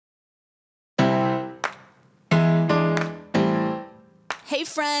Hey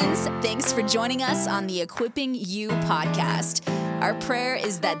friends, thanks for joining us on the EquippingU podcast. Our prayer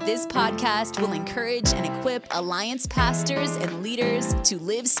is that this podcast will encourage and equip Alliance pastors and leaders to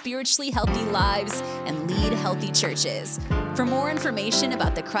live spiritually healthy lives and lead healthy churches. For more information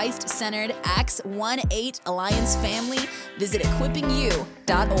about the Christ-centered Acts 1-8 Alliance family, visit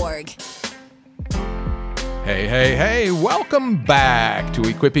EquippingU.org. Hey, welcome back to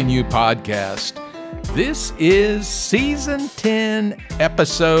EquippingU podcast. This is Season 10,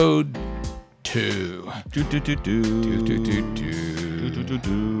 Episode 2. To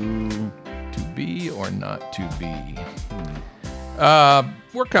be or not to be.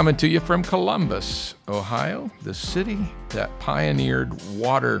 We're coming to you from Columbus, Ohio, the city that pioneered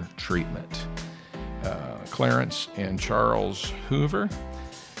water treatment. Clarence and Charles Hoover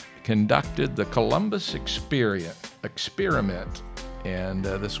conducted the Columbus experiment, and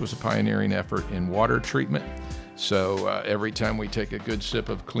this was a pioneering effort in water treatment. So every time we take a good sip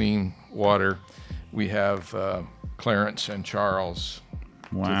of clean water, we have Clarence and Charles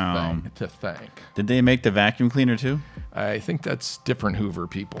to thank. Did they make the vacuum cleaner too? I think that's different Hoover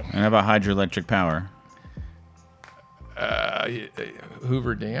people. And how about hydroelectric power?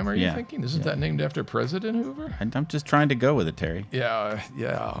 Hoover Dam, are you thinking? Isn't that named after President Hoover? I'm just trying to go with it, Terry. Okay,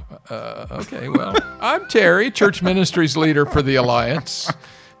 well, I'm Terry, Church Ministries leader for the Alliance,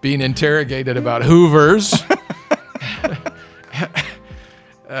 being interrogated about Hoovers.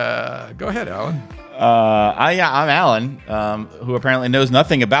 Go ahead, Alan. I'm Alan, who apparently knows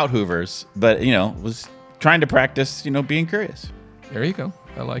nothing about Hoovers, but, was trying to practice, being curious. There you go.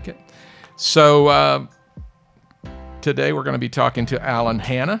 I like it. So, today we're going to be talking to Alan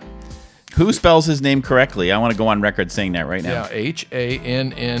Hanna. Who spells his name correctly? I want to go on record saying that right now. Yeah,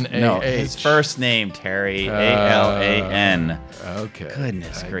 H-A-N-N-A-H. No, his first name, Terry, A-L-A-N. Okay.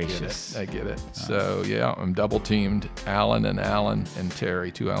 Goodness gracious. I get it. So, I'm double-teamed. Alan and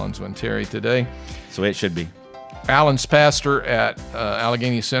Terry. Two Alans, one Terry today. That's the way it should be. Alan's pastor at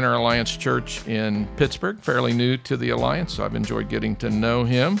Allegheny Center Alliance Church in Pittsburgh. Fairly new to the Alliance, so I've enjoyed getting to know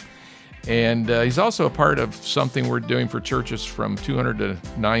him. And he's also a part of something we're doing for churches from 200 to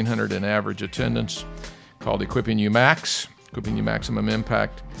 900 in average attendance called EquippingU Max, EquippingU Maximum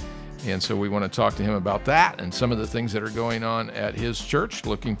Impact. And so we want to talk to him about that and some of the things that are going on at his church.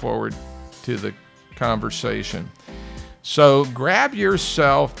 Looking forward to the conversation. So grab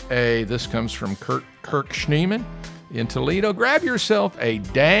yourself this comes from Kirk Schneeman in Toledo. Grab yourself a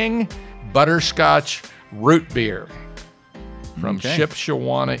dang butterscotch root beer. From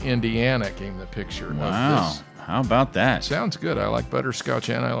Shipshewana, Indiana, came the picture of this. Wow, how about that? Sounds good. I like butterscotch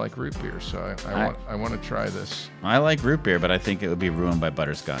and I like root beer, so I want to try this. I like root beer, but I think it would be ruined by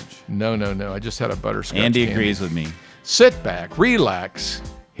butterscotch. No. I just had a butterscotch. Andy agrees with me. Sit back, relax.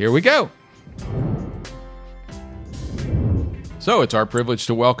 Here we go. So it's our privilege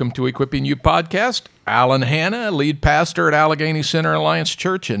to welcome to EquippingU podcast, Alan Hanna, lead pastor at Allegheny Center Alliance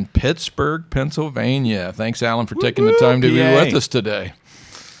Church in Pittsburgh, Pennsylvania. Thanks, Alan, for taking the time to be with us today.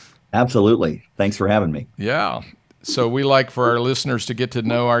 Absolutely. Thanks for having me. Yeah. So we like for our listeners to get to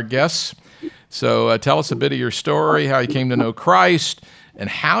know our guests. So tell us a bit of your story, how you came to know Christ, and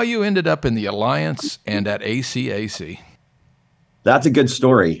how you ended up in the Alliance and at ACAC. That's a good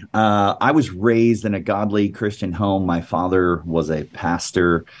story. I was raised in a godly Christian home. My father was a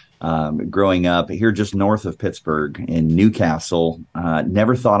pastor growing up here just north of Pittsburgh in Newcastle.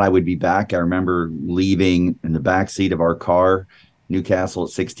 Never thought I would be back. I remember leaving in the back seat of our car, Newcastle at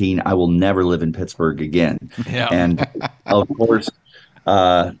 16. I will never live in Pittsburgh again. Yeah. And of course,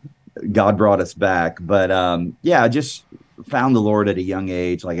 God brought us back. But I just found the Lord at a young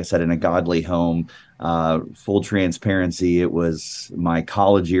age, like I said, in a godly home. Full transparency, it was my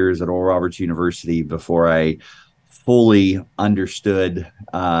college years at Oral Roberts University before I fully understood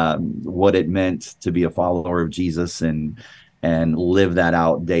what it meant to be a follower of Jesus and live that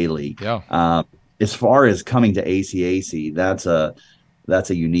out daily. Yeah. As far as coming to ACAC, that's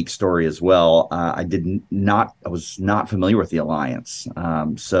a unique story as well. I was not familiar with the Alliance.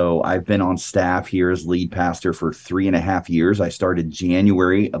 So I've been on staff here as lead pastor for 3.5 years. I started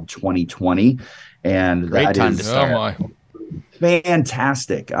January of 2020. And great that time is to start.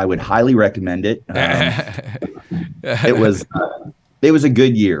 Fantastic. I would highly recommend it. It was a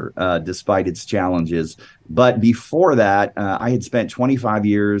good year, despite its challenges. But before that, I had spent 25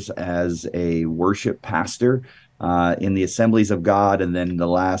 years as a worship pastor in the Assemblies of God, and then the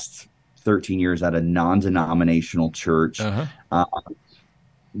last 13 years at a non-denominational church.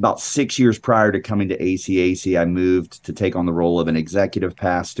 About 6 years prior to coming to ACAC, I moved to take on the role of an executive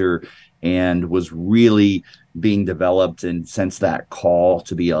pastor and was really being developed and sensed that call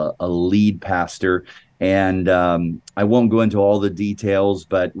to be a lead pastor. And I won't go into all the details,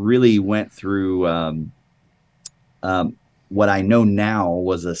 but really went through um, what I know now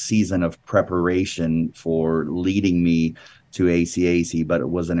was a season of preparation for leading me to ACAC, but it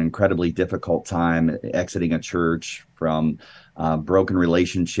was an incredibly difficult time exiting a church from broken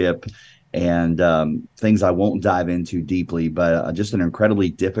relationship and things I won't dive into deeply, but just an incredibly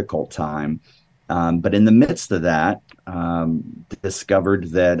difficult time. But in the midst of that,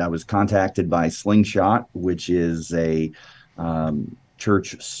 discovered that I was contacted by Slingshot, which is a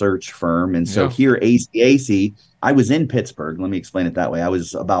church search firm. And so here, ACAC, I was in Pittsburgh. Let me explain it that way. I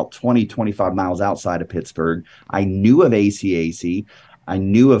was about 20, 25 miles outside of Pittsburgh. I knew of ACAC. I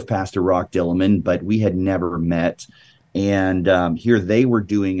knew of Pastor Rock Dillerman, but we had never met. And here they were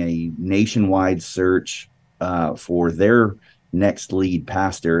doing a nationwide search for their next lead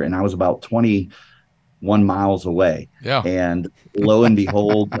pastor. And I was about 21 miles away. Yeah. And lo and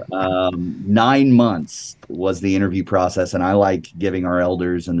behold, 9 months was the interview process. And I like giving our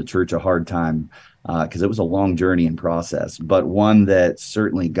elders and the church a hard time because it was a long journey and process, but one that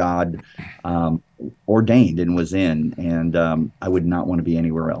certainly God ordained and was in. And I would not want to be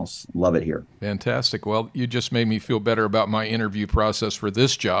anywhere else. Love it here. Fantastic. Well, you just made me feel better about my interview process for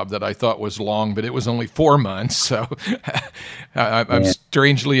this job that I thought was long, but it was only 4 months. So I'm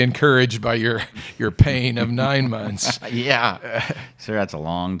strangely encouraged by your pain of 9 months. Yeah, sure, that's a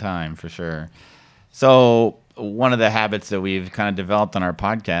long time for sure. So one of the habits that we've kind of developed on our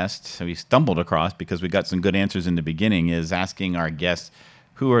podcast, so we stumbled across because we got some good answers in the beginning, is asking our guests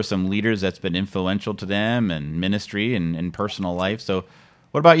who are some leaders that's been influential to them in ministry and in personal life. So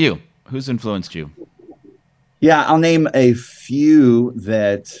what about you? Who's influenced you? Yeah, I'll name a few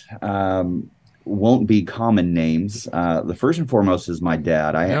that won't be common names. The first and foremost is my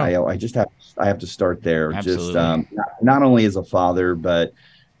dad. I just have to start there. Absolutely. Just not only as a father, but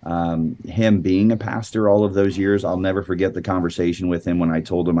him being a pastor all of those years. I'll never forget the conversation with him when I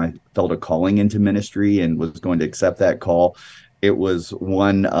told him I felt a calling into ministry and was going to accept that call. It was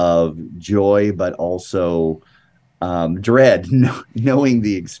one of joy, but also dread, knowing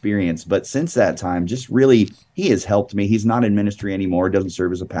the experience. But since that time, just really, he has helped me. He's not in ministry anymore, doesn't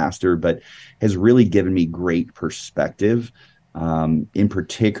serve as a pastor, but has really given me great perspective, in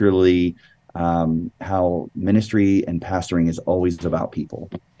particularly how ministry and pastoring is always about people.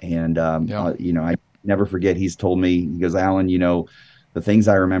 And, I never forget, he's told me, he goes, Alan, the things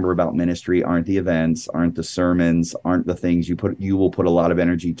I remember about ministry aren't the events, aren't the sermons, aren't the things you will put a lot of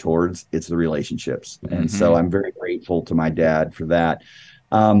energy towards. It's the relationships. Mm-hmm. And so I'm very grateful to my dad for that.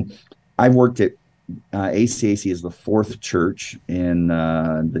 I've worked at ACAC as the fourth church in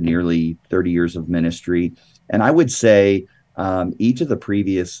the nearly 30 years of ministry. And I would say each of the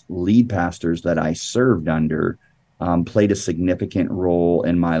previous lead pastors that I served under played a significant role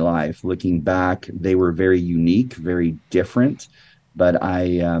in my life. Looking back, they were very unique, very different. But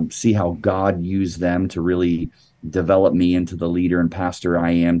I see how God used them to really develop me into the leader and pastor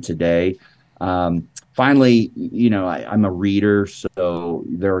I am today. Finally, I'm a reader, so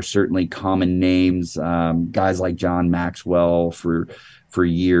there are certainly common names, guys like John Maxwell for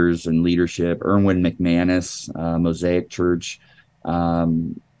years in leadership, Erwin McManus, Mosaic Church, a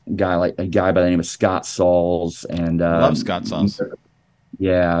guy by the name of Scott Sauls, and love Scott Sauls.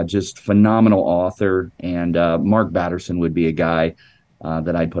 Yeah, just phenomenal author. And Mark Batterson would be a guy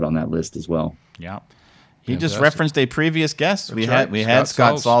that I'd put on that list as well. Yeah. He just referenced a previous guest. We had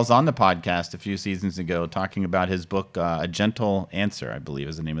Scott Sauls on the podcast a few seasons ago talking about his book, A Gentle Answer, I believe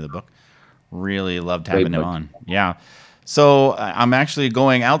is the name of the book. Really loved having him on. Yeah. So I'm actually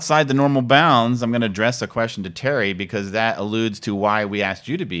going outside the normal bounds. I'm going to address a question to Terry because that alludes to why we asked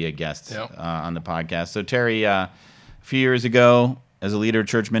you to be a guest on the podcast. So Terry, a few years ago, as a leader of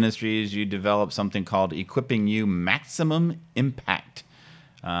church ministries, you developed something called EquippingU Maximum Impact.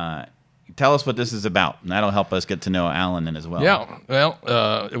 Tell us what this is about, and that'll help us get to know Alan as well. Yeah, well,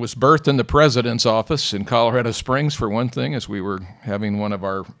 it was birthed in the president's office in Colorado Springs, for one thing. As we were having one of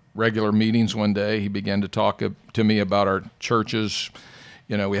our regular meetings one day, he began to talk to me about our churches.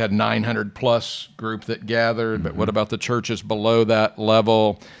 We had 900-plus group that gathered, but what about the churches below that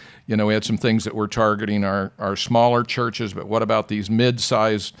level? We had some things that were targeting our smaller churches, but what about these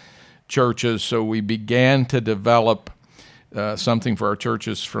mid-sized churches? So we began to develop something for our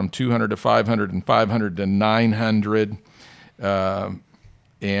churches from 200 to 500 and 500 to 900,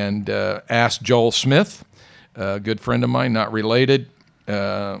 and asked Joel Smith, a good friend of mine, not related,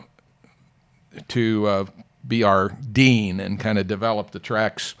 to be our dean and kind of develop the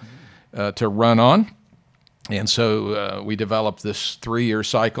tracks to run on. And so we developed this 3-year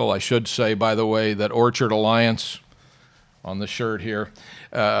cycle. I should say, by the way, that Orchard Alliance on the shirt here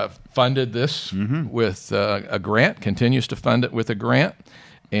funded this with a grant, continues to fund it with a grant.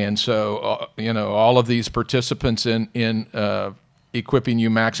 And so, all of these participants in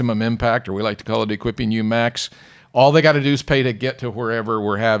EquippingU Maximum Impact, or we like to call it EquippingU Max, all they got to do is pay to get to wherever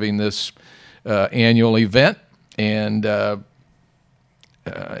we're having this annual event, and the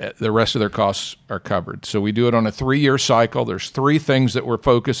rest of their costs are covered. So we do it on a 3-year cycle. There's 3 things that we're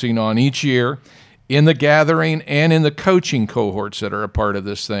focusing on each year in the gathering and in the coaching cohorts that are a part of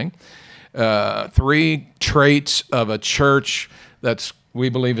this thing. 3 traits of a church that's we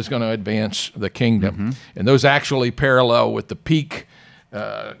believe is going to advance the kingdom. And those actually parallel with the peak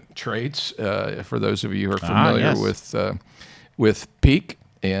traits, for those of you who are familiar with peak.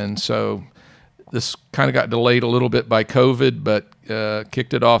 And so this kind of got delayed a little bit by COVID, but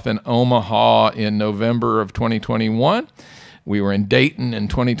kicked it off in Omaha in November of 2021. We were in Dayton in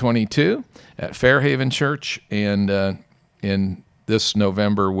 2022 at Fairhaven Church, and in this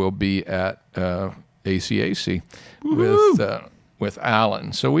November we'll be at ACAC with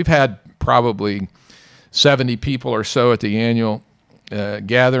Allen. So we've had probably 70 people or so at the annual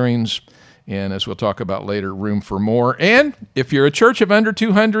gatherings, and as we'll talk about later, room for more. And if you're a church of under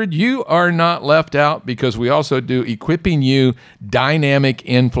 200, you are not left out, because we also do EquippingU Dynamic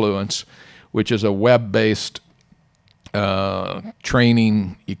Influence, which is a web-based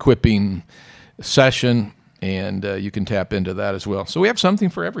training, equipping session, and you can tap into that as well. So we have something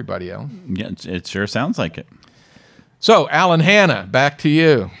for everybody, Alan. Yeah, it sure sounds like it. So, Alan Hanna, back to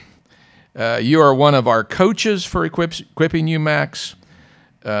you. You are one of our coaches for EquippingU Max.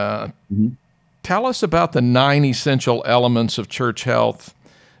 Tell us about the 9 essential elements of church health,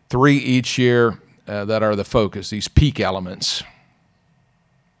 3 each year that are the focus, these peak elements.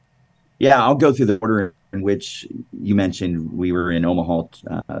 Yeah, I'll go through the order in which you mentioned. We were in Omaha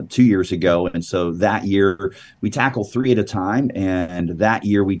 2 years ago, and so that year we tackled 3 at a time, and that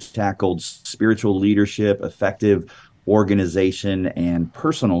year we tackled spiritual leadership, effective organization, and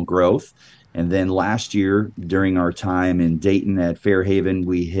personal growth. And then last year, during our time in Dayton at Fairhaven,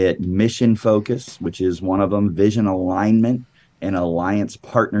 we hit mission focus, which is one of them, vision alignment, and alliance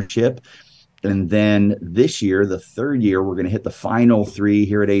partnership. And then this year, the 3rd year, we're going to hit the final 3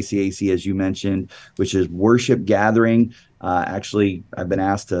 here at ACAC, as you mentioned, which is worship gathering. Actually, I've been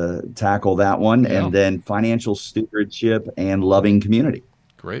asked to tackle that one. Yeah. And then financial stewardship and loving community.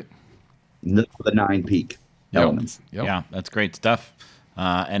 Great. The 9 peak elements. Yep. Yeah, that's great stuff.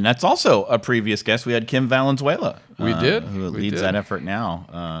 And that's also a previous guest. We had Kim Valenzuela. We did. Who leads that effort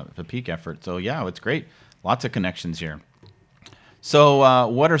now, the peak effort. So, yeah, it's great. Lots of connections here. So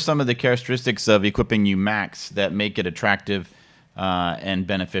what are some of the characteristics of EquippingU Max that make it attractive and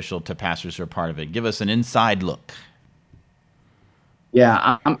beneficial to pastors who are part of it? Give us an inside look.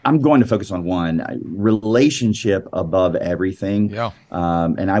 Yeah, I'm going to focus on one, relationship above everything. Yeah.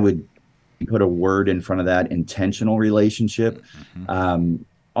 And I would put a word in front of that, intentional relationship.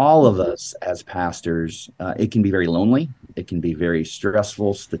 All of us as pastors, it can be very lonely. It can be very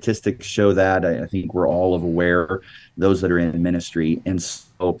stressful. Statistics show that. I think we're all aware, those that are in ministry. And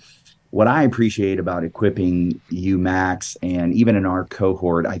so what I appreciate about EquippingU Max, and even in our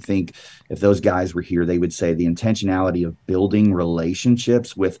cohort, I think if those guys were here, they would say the intentionality of building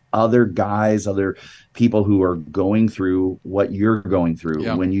relationships with other guys, other people who are going through what you're going through.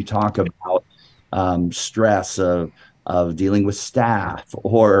 Yeah. When you talk about stress of dealing with staff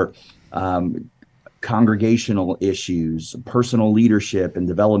or congregational issues, personal leadership and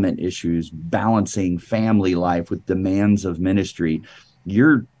development issues, balancing family life with demands of ministry,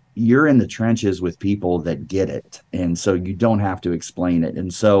 you're in the trenches with people that get it. And so you don't have to explain it.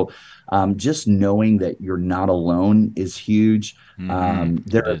 And so just knowing that you're not alone is huge.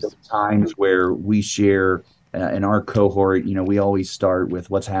 There are times where we share in our cohort, we always start with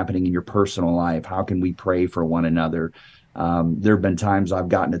what's happening in your personal life. How can we pray for one another? There have been times I've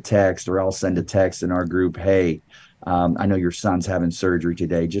gotten a text, or I'll send a text in our group, hey, I know your son's having surgery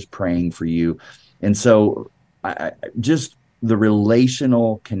today, just praying for you. And so I just the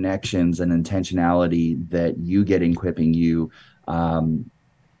relational connections and intentionality that you get in EquippingU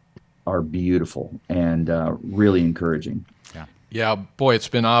are beautiful and really encouraging. Yeah, boy, it's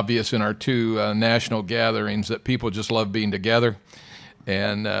been obvious in our 2 national gatherings that people just love being together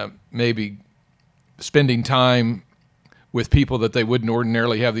and maybe spending time with people that they wouldn't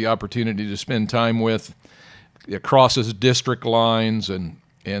ordinarily have the opportunity to spend time with. It crosses district lines,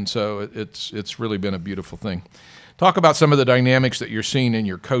 and so it's really been a beautiful thing. Talk about some of the dynamics that you're seeing in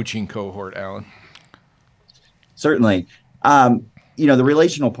your coaching cohort, Alan. Certainly. the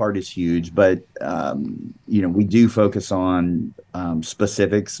relational part is huge, but we do focus on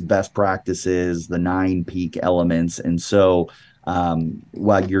specifics, best practices, the 9 peak elements. And so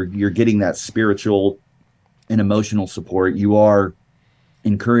while you're getting that spiritual and emotional support, you are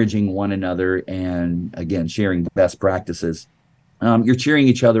encouraging one another and, again, sharing best practices. You're cheering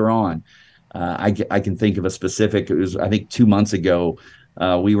each other on. I can think of a specific. It was, I think, 2 months ago.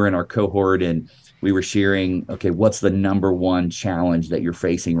 We were in our cohort and we were sharing, okay, what's the number one challenge that you're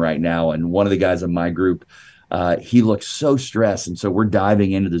facing right now? And one of the guys in my group, he looked so stressed. And so we're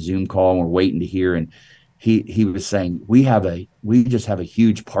diving into the Zoom call and we're waiting to hear. And he was saying, we just have a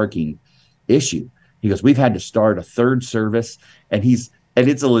huge parking issue. He goes, we've had to start a third service, and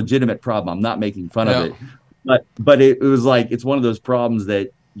it's a legitimate problem. I'm not making fun of it, but it was like, it's one of those problems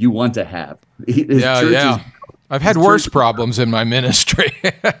that you want to have. I've had worse problems in my ministry.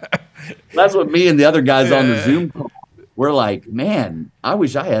 That's what me and the other guys on the Zoom call, we're like, man, I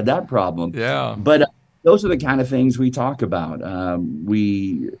wish I had that problem. Yeah. But those are the kind of things we talk about.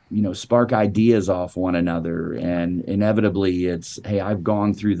 We, spark ideas off one another, and inevitably it's, hey, I've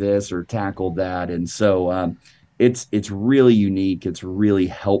gone through this or tackled that. And so it's really unique. It's really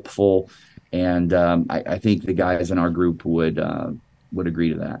helpful. And I think the guys in our group would agree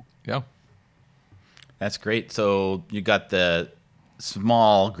to that. Yeah. That's great. So you got the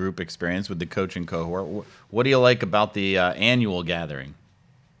small group experience with the coaching cohort. What do you like about the annual gathering?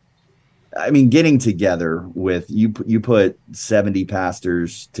 I mean, getting together with you put 70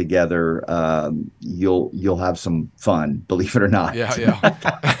 pastors together, you'll have some fun, believe it or not. Yeah.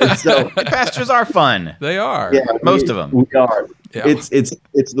 So pastors are fun. They are. Yeah, most of them. We are. Yeah.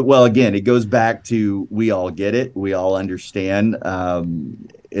 Well, again, it goes back to, we all get it. We all understand.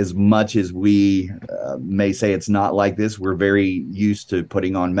 As much as we may say it's not like this, we're very used to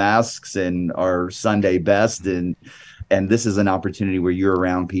putting on masks and our Sunday best, and this is an opportunity where you're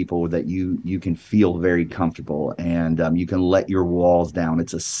around people that you can feel very comfortable, and you can let your walls down.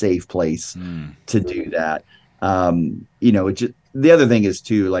 It's a safe place to do that. The other thing is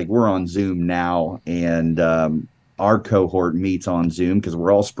too, like, we're on Zoom now, and our cohort meets on Zoom because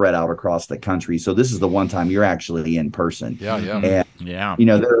we're all spread out across the country. So this is the one time you're actually in person. Yeah. And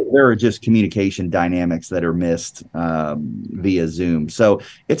there are just communication dynamics that are missed via Zoom. So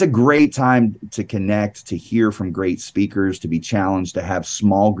it's a great time to connect, to hear from great speakers, to be challenged, to have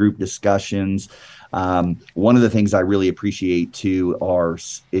small group discussions. One of the things I really appreciate too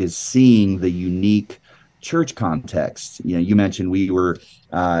is seeing the unique church context. You mentioned we were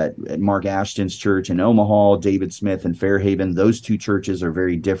at Mark Ashton's church in Omaha, David Smith in Fairhaven. Those two churches are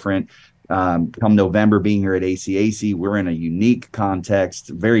very different. Come November, being here at ACAC, we're in a unique context,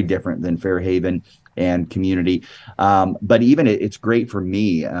 very different than Fairhaven and Community. But even it's great for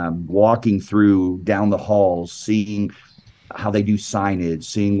me walking through down the halls, seeing how they do signage,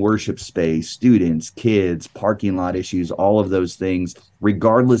 seeing worship space, students, kids, parking lot issues, all of those things,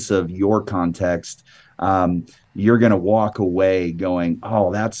 regardless of your context. You're going to walk away going,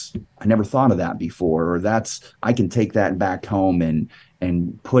 oh, I never thought of that before, or I can take that back home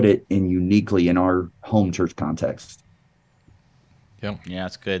and put it in uniquely in our home church context. Yeah,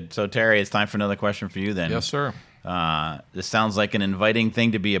 that's good. So Terry, it's time for another question for you then. Yes, sir. This sounds like an inviting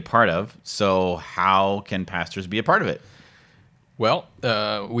thing to be a part of. So how can pastors be a part of it? Well,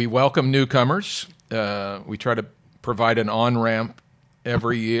 we welcome newcomers. We try to provide an on-ramp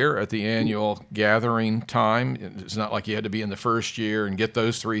every year at the annual gathering time. It's not like you had to be in the first year and get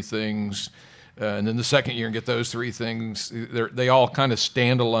those 3 things, and then the second year and get those 3 things. They all kind of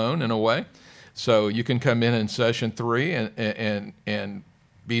stand alone in a way. So you can come in session 3 and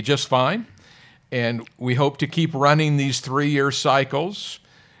be just fine. And we hope to keep running these 3-year cycles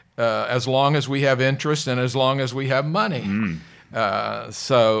as long as we have interest and as long as we have money.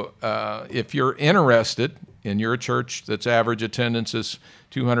 So if you're interested, in your church that's average attendance is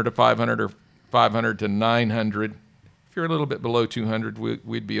 200 to 500 or 500 to 900. If you're a little bit below 200,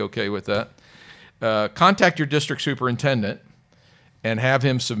 we'd be okay with that. Contact your district superintendent and have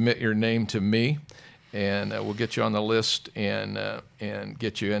him submit your name to me, and we'll get you on the list and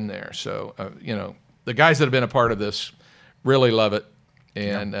get you in there. So, the guys that have been a part of this really love it.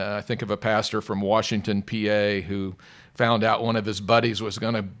 And I think of a pastor from Washington, PA, who found out one of his buddies was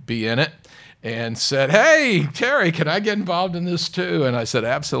going to be in it and said, hey, Terry, can I get involved in this too? And I said,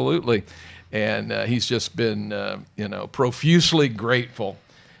 absolutely. And he's just been, profusely grateful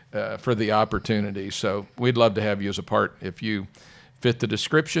for the opportunity. So we'd love to have you as a part if you fit the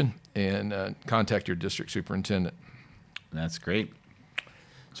description, and contact your district superintendent. That's great.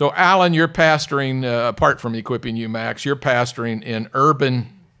 So, Alan, you're pastoring, apart from EquippingU, Max, you're pastoring in urban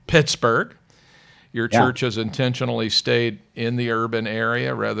Pittsburgh. your church has intentionally stayed in the urban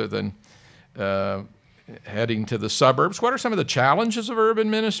area rather than heading to the suburbs. What are some of the challenges of urban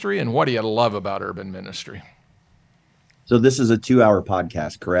ministry, and what do you love about urban ministry? So this is a 2-hour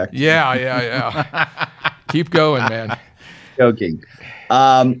podcast, correct? Yeah. Keep going, man. Joking.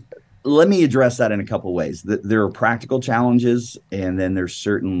 Let me address that in a couple ways. There are practical challenges, and then there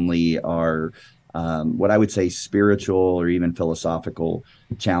certainly are what I would say spiritual or even philosophical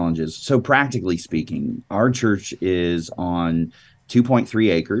challenges. So practically speaking, our church is on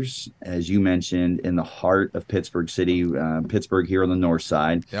 2.3 acres, as you mentioned, in the heart of Pittsburgh City, Pittsburgh here on the north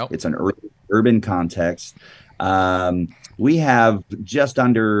side. Yep. It's an urban context. We have just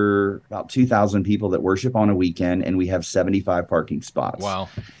under about 2,000 people that worship on a weekend, and we have 75 parking spots. Wow.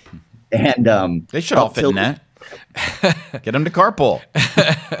 And they should all fit in that. Get them to carpool.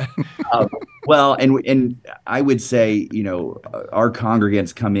 Well, and I would say, our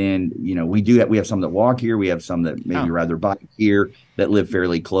congregants come in, we have some that walk here. We have some that maybe rather bike here that live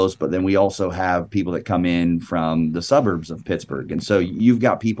fairly close. But then we also have people that come in from the suburbs of Pittsburgh. And so you've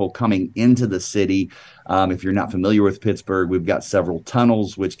got people coming into the city. If you're not familiar with Pittsburgh, we've got several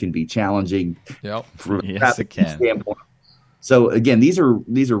tunnels, which can be challenging. Yep. From a yes, it can. standpoint. So again, these are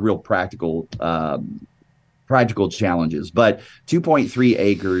real practical challenges, but 2.3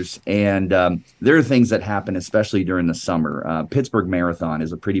 acres. And there are things that happen, especially during the summer. Pittsburgh Marathon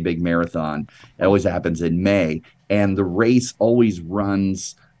is a pretty big marathon. It always happens in May. And the race always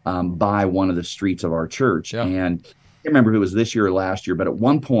runs by one of the streets of our church. Yeah. And I can't remember if it was this year or last year, but at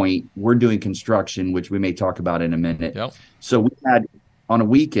one point we're doing construction, which we may talk about in a minute. Yep. So we had on a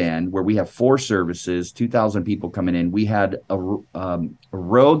weekend where we have 4 services, 2,000 people coming in. We had a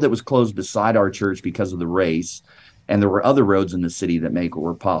road that was closed beside our church because of the race. And there were other roads in the city that make it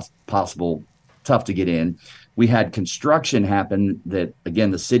were possible tough to get in. We had construction happen that,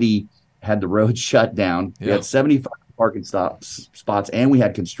 again, the city had the road shut down. We had 75 parking spots, and we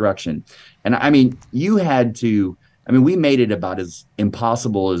had construction. And I mean, we made it about as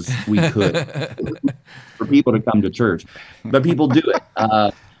impossible as we could for people to come to church, but people do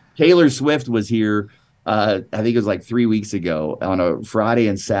it. Taylor Swift was here. I think it was like 3 weeks ago on a Friday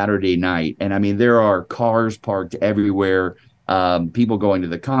and Saturday night. And I mean, there are cars parked everywhere, people going to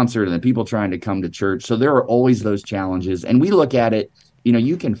the concert and then people trying to come to church. So there are always those challenges. And we look at it,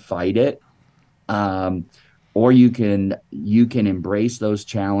 you can fight it. Or you can embrace those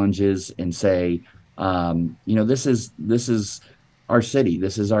challenges and say, this is our city,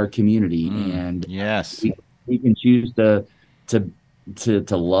 this is our community, and yes, we can choose to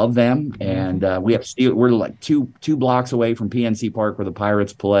love them. And we have we're like two blocks away from PNC Park where the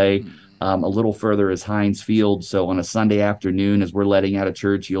Pirates play. A little further is Heinz Field. So on a Sunday afternoon, as we're letting out of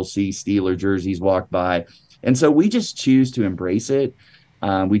church, you'll see Steeler jerseys walk by, and so we just choose to embrace it.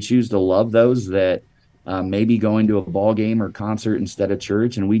 We choose to love those that maybe going to a ball game or concert instead of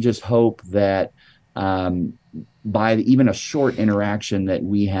church. And we just hope that by even a short interaction that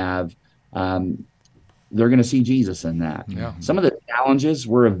we have, they're going to see Jesus in that. Yeah. Some of the challenges,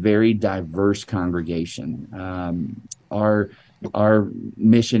 we're a very diverse congregation. Our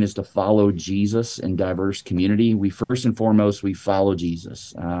mission is to follow Jesus in diverse community. We first and foremost, we follow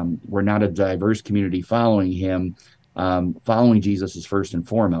Jesus. We're not a diverse community following him. Following Jesus is first and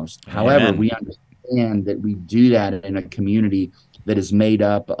foremost. Amen. However, we understand that we do that in a community that is made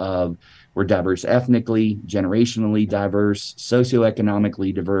up of, we're diverse ethnically, generationally diverse,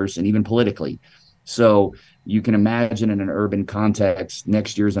 socioeconomically diverse, and even politically. So you can imagine in an urban context,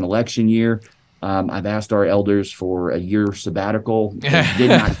 next year's an election year. I've asked our elders for a year sabbatical. They did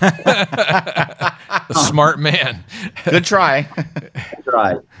not. Smart man. Good try.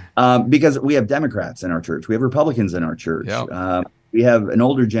 Because we have Democrats in our church. We have Republicans in our church. Yep. We have an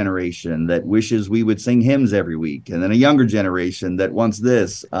older generation that wishes we would sing hymns every week, and then a younger generation that wants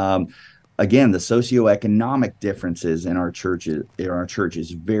this. Again, the socioeconomic differences in our church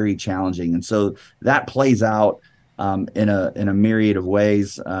is very challenging, and so that plays out in a myriad of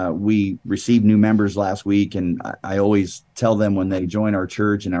ways. We received new members last week, and I always tell them when they join our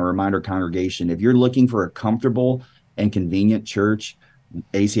church, and I remind our congregation, if you're looking for a comfortable and convenient church,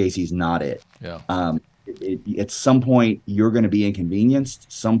 ACAC is not it. Yeah. At some point, you're going to be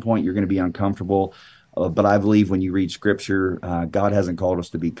inconvenienced. Some point, you're going to be uncomfortable. But I believe when you read Scripture, God hasn't called us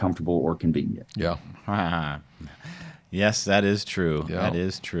to be comfortable or convenient. Yeah. Yes, that is true. Yeah. That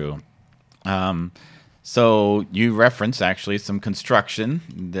is true. So you referenced actually some construction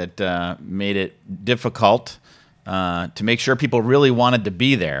that made it difficult to make sure people really wanted to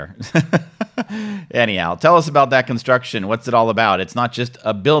be there. Anyhow, tell us about that construction. What's it all about? It's not just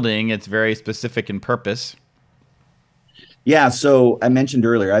a building. It's very specific in purpose. Yeah, so I mentioned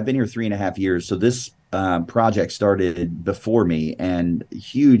earlier, I've been here 3.5 years. So this project started before me, and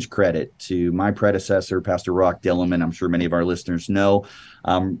huge credit to my predecessor, Pastor Rock Dillerman. I'm sure many of our listeners know.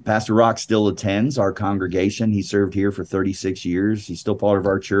 Pastor Rock still attends our congregation. He served here for 36 years. He's still part of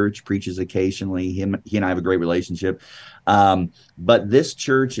our church, preaches occasionally. He and I have a great relationship. But this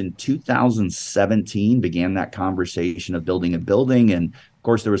church in 2017 began that conversation of building a building. And of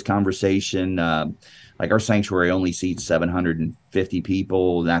course, there was conversation. Like our sanctuary only seats 750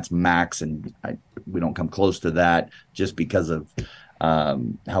 people. That's max. And we don't come close to that just because of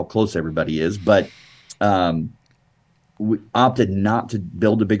how close everybody is. But we opted not to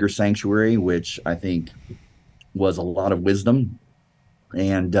build a bigger sanctuary, which I think was a lot of wisdom.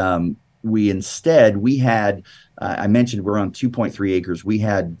 And we had, I mentioned we're on 2.3 acres. We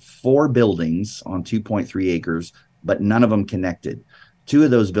had 4 buildings on 2.3 acres, but none of them connected. 2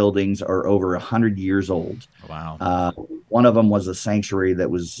 of those buildings are over 100 years old. Wow. One of them was a sanctuary that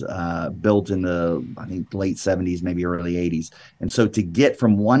was built in the, I think, late 70s, maybe early 80s. And so to get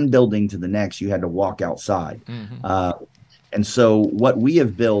from one building to the next, you had to walk outside. Mm-hmm. And so what we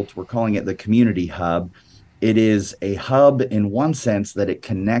have built, we're calling it the Community Hub. It is a hub in one sense that it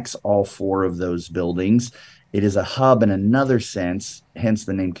connects all 4 of those buildings. It is a hub in another sense, hence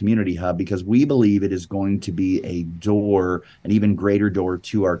the name Community Hub, because we believe it is going to be a door, an even greater door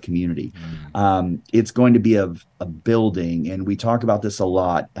to our community. It's going to be a building, and we talk about this a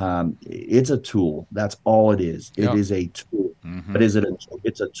lot. It's a tool. That's all it is. It is a tool. Mm-hmm. But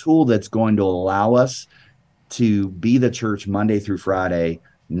it's a tool that's going to allow us to be the church Monday through Friday,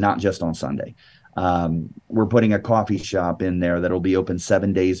 not just on Sunday. We're putting a coffee shop in there that'll be open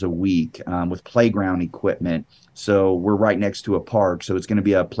 7 days a week with playground equipment. So we're right next to a park. So it's going to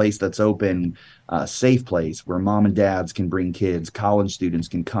be a place that's open, safe place where mom and dads can bring kids, college students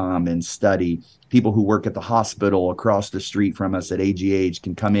can come and study. People who work at the hospital across the street from us at AGH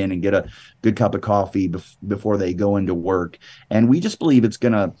can come in and get a good cup of coffee before they go into work. And we just believe it's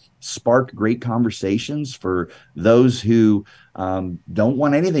going to spark great conversations for those who don't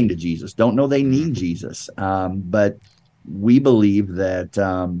want anything to Jesus, don't know they need Jesus. But we believe that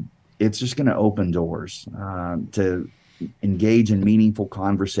it's just going to open doors to engage in meaningful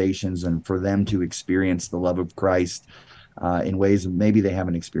conversations and for them to experience the love of Christ in ways that maybe they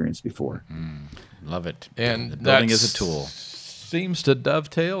haven't experienced before. Love it. And the building is a tool. Seems to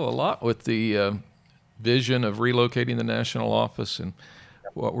dovetail a lot with the vision of relocating the national office and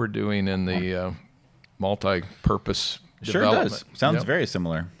what we're doing in the multi-purpose development. Does. Sounds very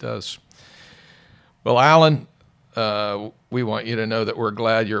similar. It does. Well, Alan, we want you to know that we're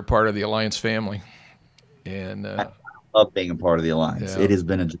glad you're a part of the Alliance family. And I love being a part of the Alliance. Yeah. It has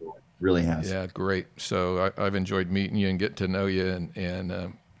been a joy. Really has. Yeah, great. So I've enjoyed meeting you and getting to know you,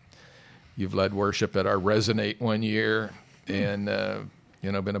 and you've led worship at our Resonate one year, and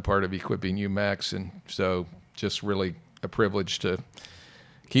been a part of EquippingU Max, and so just really a privilege to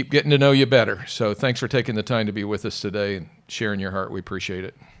keep getting to know you better. So thanks for taking the time to be with us today and sharing your heart. We appreciate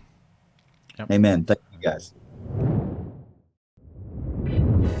it. Yep. Amen. Thank you, guys.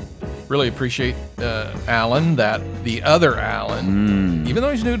 Really appreciate Alan, that the other Alan, even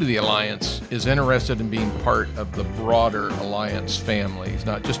though he's new to the Alliance, is interested in being part of the broader Alliance family. He's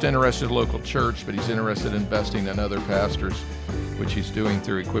not just interested in local church, but he's interested in investing in other pastors, which he's doing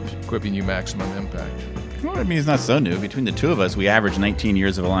through EquippingU Maximum Impact. Well, I mean, he's not so new. Between the 2 of us, we average 19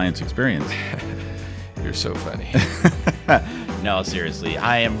 years of Alliance experience. You're so funny. No, seriously.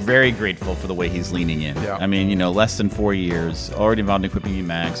 I am very grateful for the way he's leaning in. Yeah. I mean, less than 4 years, already involved in EquippingU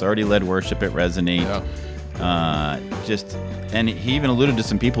Max, already led worship at Resonate. Yeah. And he even alluded to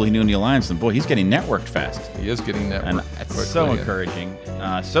some people he knew in the Alliance, and boy, he's getting networked fast. He is getting networked. And it's so encouraging.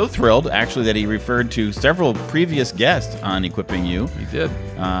 So thrilled, actually, that he referred to several previous guests on EquippingU. He did.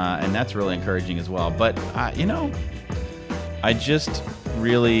 And that's really encouraging as well. But, I just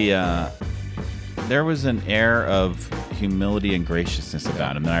really, there was an air of humility and graciousness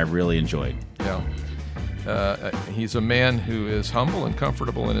about him that I really enjoyed. Yeah. He's a man who is humble and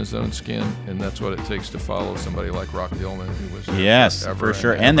comfortable in his own skin, and that's what it takes to follow somebody like Rock Dillman, who was yes, for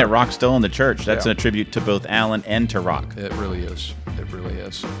sure, and that Rock's still in the church. That's a tribute to both Alan and to Rock. It really is. It really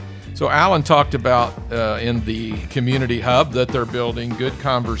is. So Alan talked about in the Community Hub that they're building good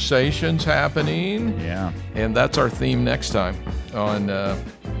conversations happening. Yeah, and that's our theme next time on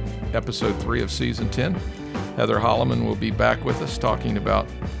episode 3 of season 10. Heather Holloman will be back with us talking about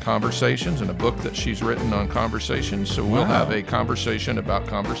conversations and a book that she's written on conversations. So we'll have a conversation about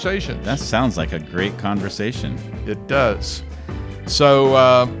conversations. That sounds like a great conversation. It does.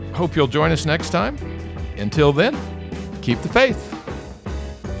 So hope you'll join us next time. Until then, keep the faith.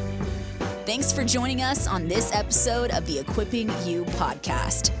 Thanks for joining us on this episode of the Equipping You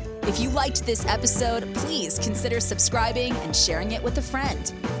podcast. If you liked this episode, please consider subscribing and sharing it with a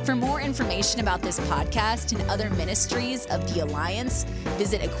friend. For more information about this podcast and other ministries of the Alliance,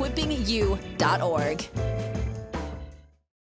 visit equippingu.org.